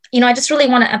I just really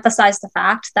want to emphasize the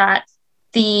fact that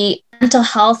the mental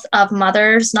health of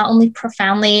mothers not only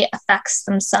profoundly affects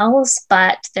themselves,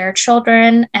 but their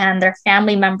children and their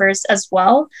family members as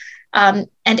well. And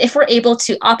if we're able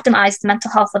to optimize the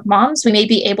mental health of moms, we may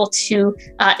be able to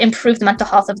improve the mental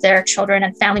health of their children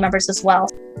and family members as well.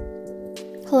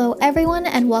 Hello, everyone,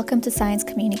 and welcome to Science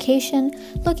Communication,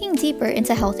 looking deeper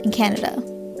into health in Canada.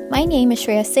 My name is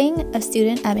Shreya Singh, a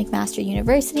student at McMaster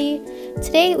University.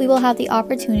 Today, we will have the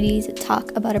opportunity to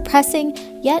talk about a pressing,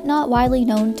 yet not widely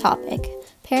known topic,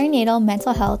 perinatal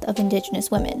mental health of Indigenous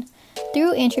women.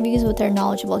 Through interviews with our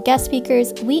knowledgeable guest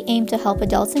speakers, we aim to help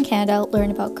adults in Canada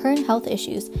learn about current health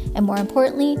issues and, more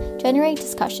importantly, generate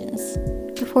discussions.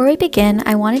 Before we begin,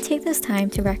 I want to take this time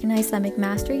to recognize that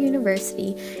McMaster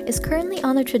University is currently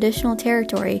on the traditional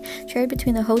territory shared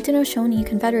between the Haudenosaunee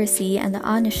Confederacy and the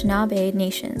Anishinaabe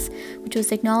Nations, which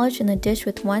was acknowledged in the dish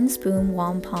with one spoon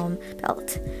wampum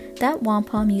belt. That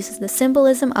wampum uses the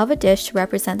symbolism of a dish to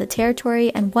represent the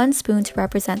territory and one spoon to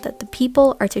represent that the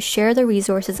people are to share the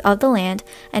resources of the land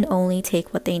and only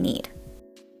take what they need.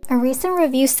 A recent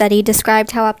review study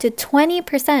described how up to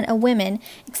 20% of women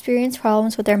experience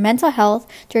problems with their mental health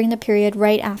during the period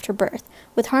right after birth,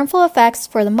 with harmful effects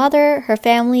for the mother, her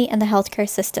family, and the healthcare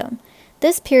system.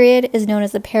 This period is known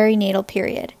as the perinatal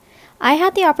period. I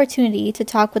had the opportunity to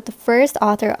talk with the first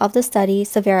author of the study,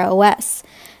 Sawayra Owais,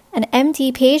 an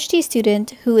MD-PhD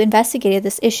student who investigated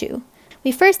this issue.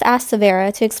 We first asked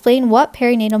Sawayra to explain what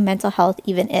perinatal mental health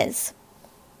even is.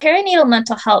 Perinatal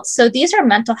mental health. So these are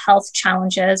mental health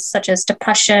challenges such as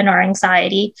depression or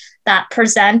anxiety that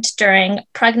present during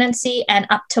pregnancy and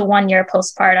up to 1 year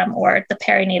postpartum or the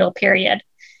perinatal period.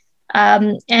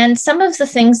 And some of the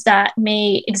things that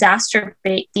may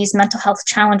exacerbate these mental health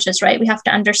challenges, right? We have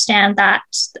to understand that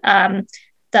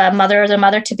the mother or the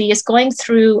mother-to-be is going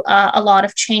through a lot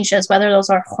of changes, whether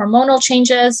those are hormonal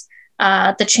changes,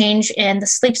 the change in the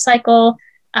sleep cycle,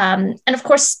 and of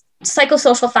course,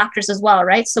 psychosocial factors as well,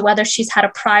 right? So whether she's had a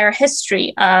prior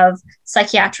history of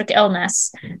psychiatric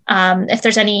illness, if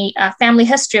there's any family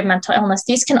history of mental illness,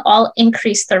 these can all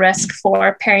increase the risk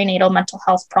for perinatal mental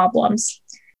health problems.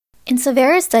 In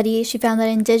Sawayra's study, she found that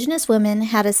Indigenous women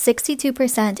had a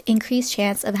 62% increased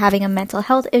chance of having a mental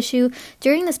health issue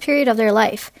during this period of their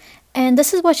life. And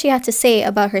this is what she had to say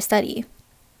about her study.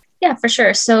 Yeah, for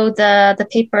sure. So the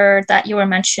paper that you were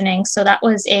mentioning, so that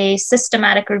was a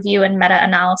systematic review and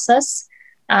meta-analysis.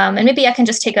 And maybe I can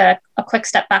just take a quick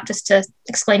step back just to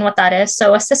explain what that is.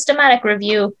 So a systematic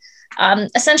review,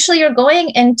 essentially you're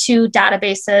going into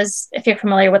databases, if you're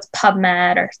familiar with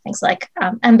PubMed or things like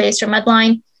Embase or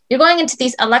Medline, you're going into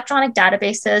these electronic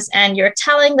databases and you're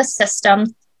telling the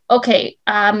system, okay,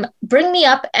 bring me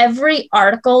up every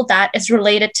article that is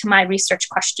related to my research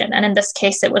question. And in this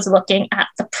case, it was looking at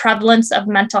the prevalence of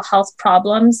mental health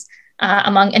problems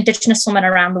among Indigenous women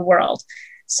around the world.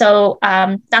 So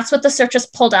that's what the searchers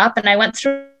pulled up. And I went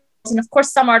through, and of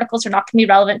course, some articles are not going to be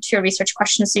relevant to your research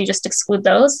question, so you just exclude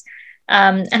those.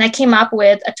 And I came up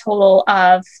with a total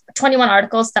of 21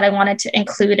 articles that I wanted to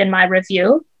include in my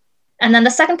review. And then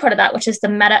the second part of that, which is the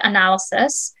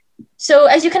meta-analysis. So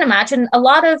as you can imagine, a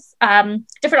lot of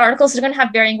different articles are going to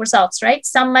have varying results, right?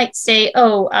 Some might say,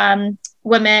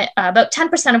 women, about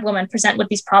 10% of women present with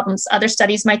these problems. Other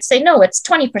studies might say, no, it's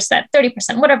 20%,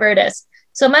 30%, whatever it is.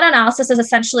 So meta-analysis is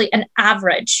essentially an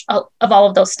average of all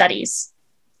of those studies.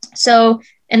 So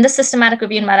in the systematic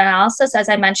review and meta-analysis, as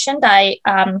I mentioned, I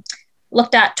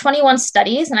looked at 21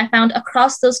 studies, and I found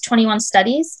across those 21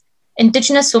 studies,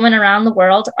 Indigenous women around the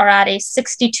world are at a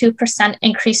 62%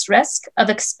 increased risk of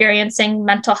experiencing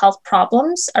mental health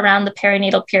problems around the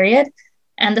perinatal period.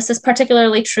 And this is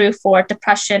particularly true for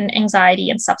depression, anxiety,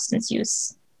 and substance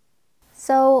use.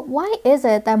 So why is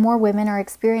it that more women are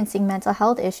experiencing mental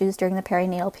health issues during the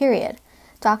perinatal period?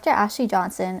 Dr. Ashley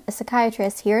Johnson, a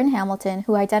psychiatrist here in Hamilton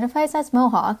who identifies as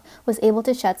Mohawk, was able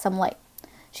to shed some light.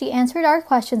 She answered our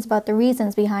questions about the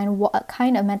reasons behind what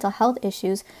kind of mental health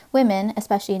issues women,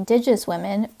 especially Indigenous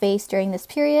women, face during this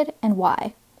period and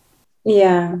why.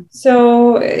 Yeah.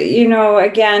 So,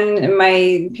 again,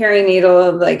 my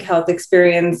perinatal health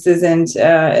experience isn't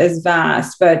as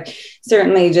vast, but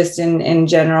certainly just in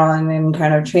general and in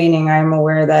kind of training, I'm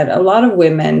aware that a lot of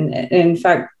women, in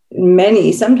fact,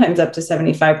 many, sometimes up to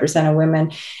 75% of women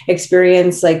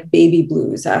experience baby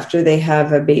blues after they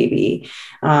have a baby.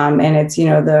 And it's,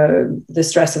 the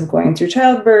stress of going through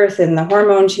childbirth and the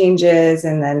hormone changes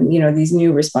and then, these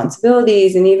new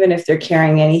responsibilities. And even if they're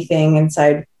carrying anything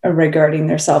inside regarding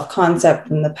their self-concept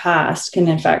in the past can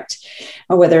affect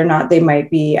whether or not they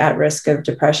might be at risk of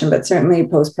depression, but certainly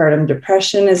postpartum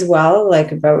depression as well.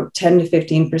 Like about 10 to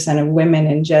 15% of women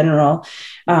in general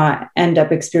end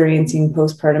up experiencing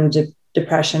postpartum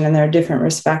depression, and there are different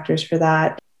risk factors for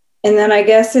that. And then I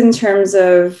guess in terms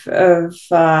of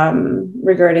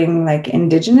regarding like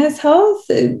Indigenous health,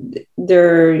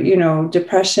 there,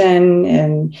 depression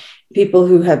and people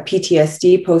who have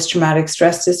PTSD, post-traumatic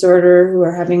stress disorder, who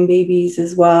are having babies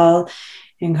as well,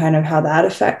 and kind of how that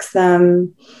affects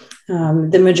them.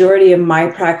 The majority of my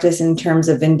practice in terms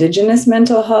of Indigenous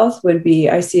mental health would be,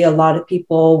 I see a lot of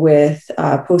people with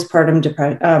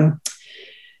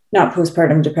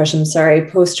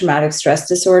post-traumatic stress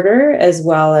disorder, as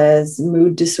well as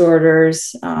mood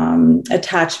disorders,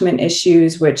 attachment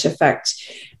issues, which affect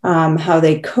how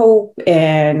they cope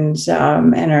and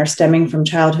are stemming from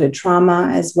childhood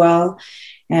trauma as well,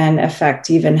 and affect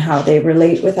even how they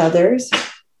relate with others.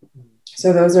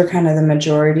 So those are kind of the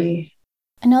majority.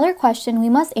 Another question we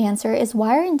must answer is,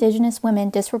 why are Indigenous women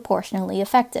disproportionately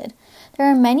affected? There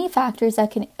are many factors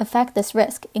that can affect this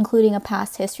risk, including a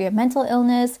past history of mental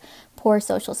illness, poor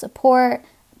social support,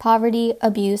 poverty,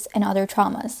 abuse, and other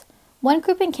traumas. One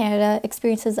group in Canada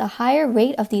experiences a higher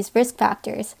rate of these risk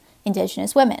factors: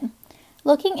 Indigenous women.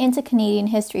 Looking into Canadian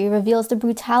history reveals the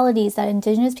brutalities that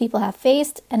Indigenous people have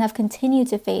faced and have continued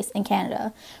to face in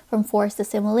Canada, from forced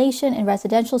assimilation in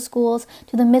residential schools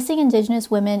to the missing Indigenous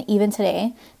women even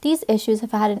today. These issues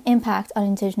have had an impact on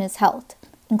Indigenous health,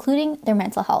 including their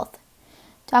mental health.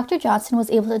 Dr. Johnson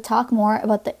was able to talk more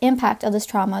about the impact of this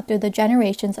trauma through the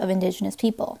generations of Indigenous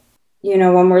people.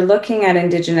 When we're looking at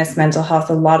Indigenous mental health,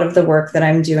 a lot of the work that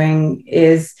I'm doing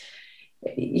is,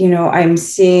 I'm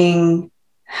seeing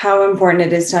how important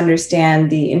it is to understand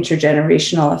the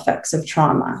intergenerational effects of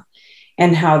trauma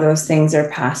and how those things are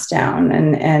passed down,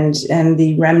 and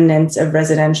the remnants of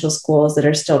residential schools that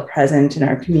are still present in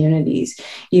our communities,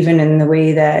 even in the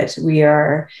way that we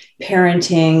are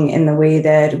parenting, in the way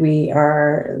that we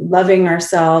are loving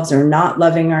ourselves or not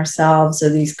loving ourselves. So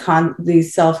these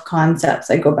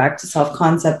self-concepts, I go back to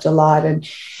self-concept a lot, and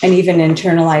even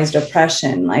internalized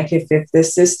oppression. Like if the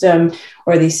system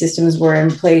or these systems were in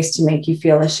place to make you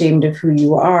feel ashamed of who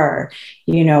you are,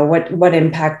 what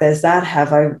impact does that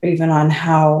have even on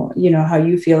how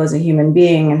you feel as a human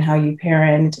being, and how you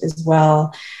parent as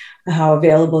well, how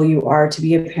available you are to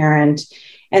be a parent.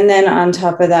 And then on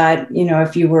top of that,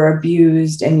 if you were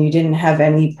abused and you didn't have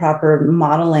any proper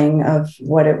modeling of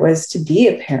what it was to be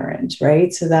a parent,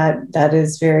 right? So that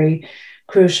is very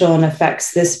crucial and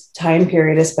affects this time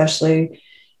period, especially,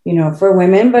 for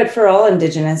women, but for all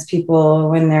Indigenous people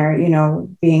when they're,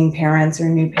 being parents or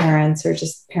new parents or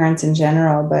just parents in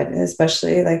general, but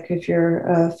especially like if you're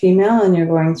a female and you're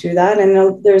going through that.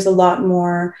 And there's a lot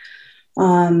more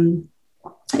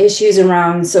issues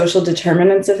around social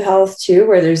determinants of health too,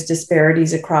 where there's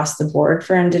disparities across the board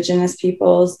for Indigenous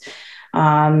peoples.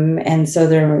 And so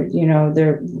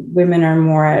women are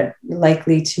more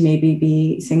likely to maybe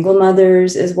be single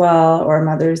mothers as well, or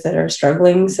mothers that are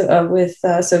struggling with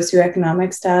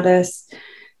socioeconomic status,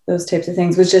 those types of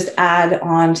things, which just add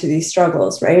on to these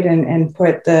struggles, right? And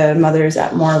put the mothers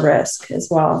at more risk as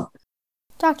well.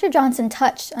 Dr. Johnson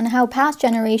touched on how past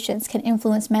generations can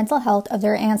influence mental health of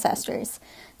their ancestors.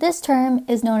 This term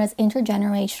is known as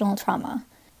intergenerational trauma.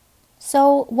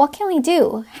 So what can we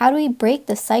do? How do we break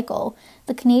this cycle?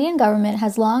 The Canadian government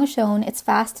has long shown it's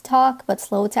fast to talk but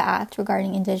slow to act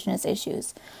regarding Indigenous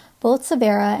issues. Both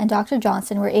Sawayra and Dr.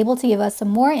 Johnson were able to give us some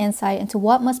more insight into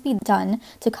what must be done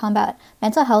to combat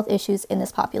mental health issues in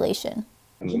this population.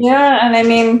 Yeah, and I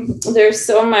mean, there's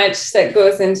so much that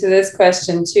goes into this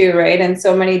question too, right? And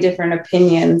so many different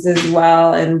opinions as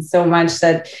well, and so much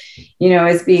that,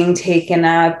 is being taken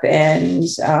up, and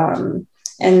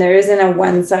there isn't a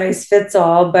one size fits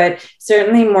all, but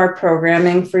certainly more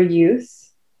programming for youth,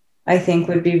 I think,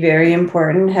 would be very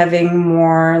important. Having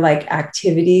more like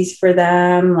activities for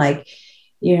them, like,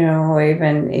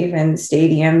 even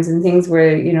stadiums and things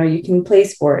where, you can play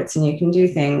sports and you can do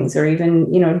things, or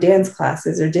even, dance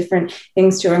classes or different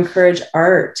things to encourage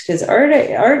art, because art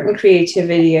and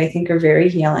creativity, I think, are very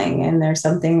healing. And there's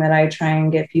something that I try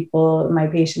and get my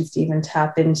patients to even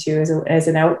tap into as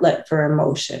an outlet for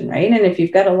emotion, right? And if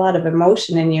you've got a lot of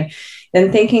emotion in you,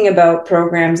 then thinking about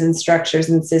programs and structures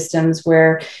and systems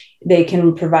where they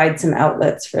can provide some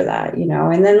outlets for that,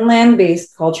 and then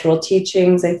land-based cultural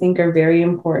teachings, I think, are very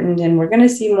important. And we're going to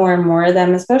see more and more of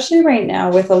them, especially right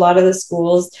now with a lot of the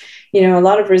schools. A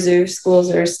lot of reserve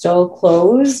schools are still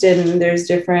closed, and there's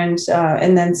different,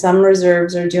 and then some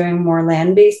reserves are doing more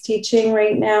land-based teaching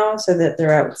right now, so that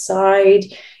they're outside,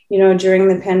 during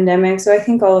the pandemic. So I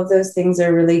think all of those things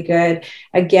are really good.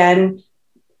 Again,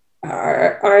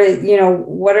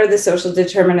 what are the social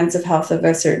determinants of health of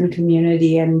a certain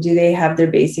community, and do they have their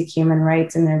basic human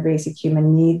rights and their basic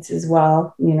human needs as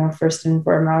well, first and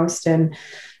foremost. And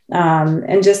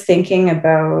just thinking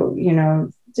about,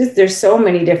 just there's so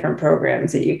many different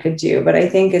programs that you could do, but I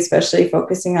think especially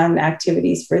focusing on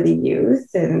activities for the youth,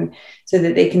 and so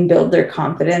that they can build their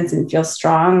confidence and feel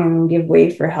strong and give way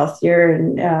for healthier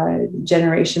and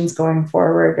generations going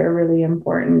forward are really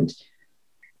important.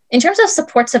 In terms of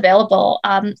supports available,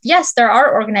 yes, there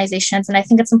are organizations, and I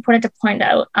think it's important to point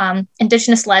out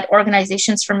Indigenous-led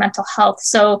organizations for mental health.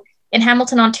 So in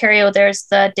Hamilton, Ontario, there's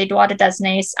the Des Droits de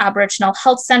Desnais Aboriginal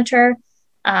Health Centre.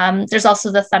 There's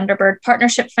also the Thunderbird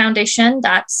Partnership Foundation,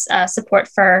 that's support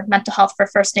for mental health for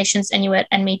First Nations, Inuit,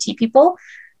 and Métis people.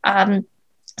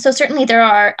 So certainly there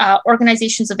are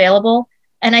organizations available.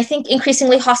 And I think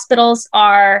increasingly hospitals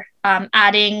are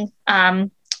adding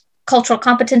cultural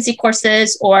competency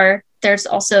courses, or there's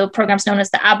also programs known as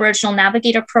the Aboriginal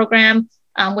Navigator Program,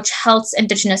 which helps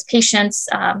Indigenous patients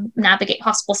navigate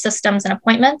hospital systems and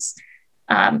appointments.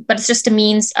 But it's just a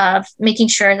means of making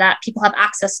sure that people have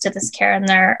access to this care and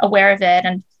they're aware of it,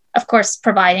 and of course,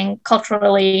 providing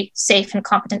culturally safe and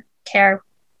competent care.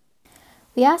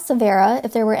 We asked Sawayra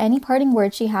if there were any parting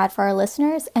words she had for our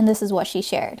listeners, and this is what she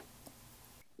shared.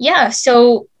 Yeah,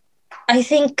 so I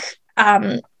think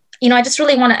I just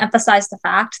really want to emphasize the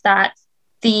fact that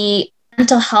the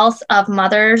mental health of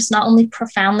mothers not only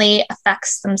profoundly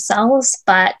affects themselves,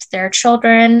 but their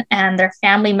children and their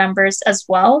family members as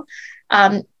well.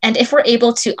 And if we're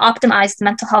able to optimize the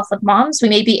mental health of moms, we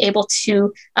may be able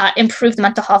to improve the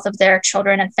mental health of their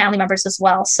children and family members as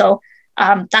well. So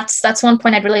that's one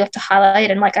point I'd really like to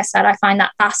highlight. And like I said, I find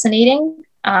that fascinating.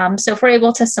 So if we're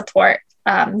able to support,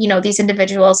 these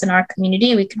individuals in our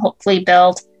community, we can hopefully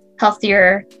build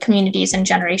healthier communities and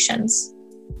generations.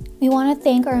 We want to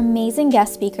thank our amazing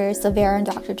guest speakers, Sawayra and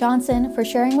Dr. Johnson, for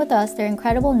sharing with us their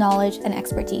incredible knowledge and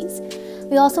expertise.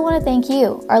 We also want to thank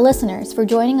you, our listeners, for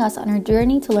joining us on our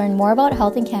journey to learn more about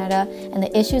health in Canada and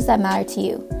the issues that matter to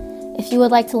you. If you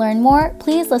would like to learn more,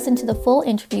 please listen to the full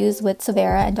interviews with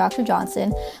Sawayra and Dr.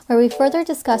 Johnson, where we further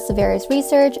discuss Sawayra's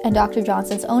research and Dr.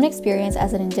 Johnson's own experience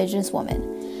as an Indigenous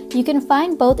woman. You can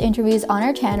find both interviews on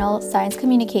our channel, Science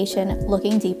Communication,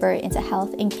 looking deeper into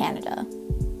health in Canada.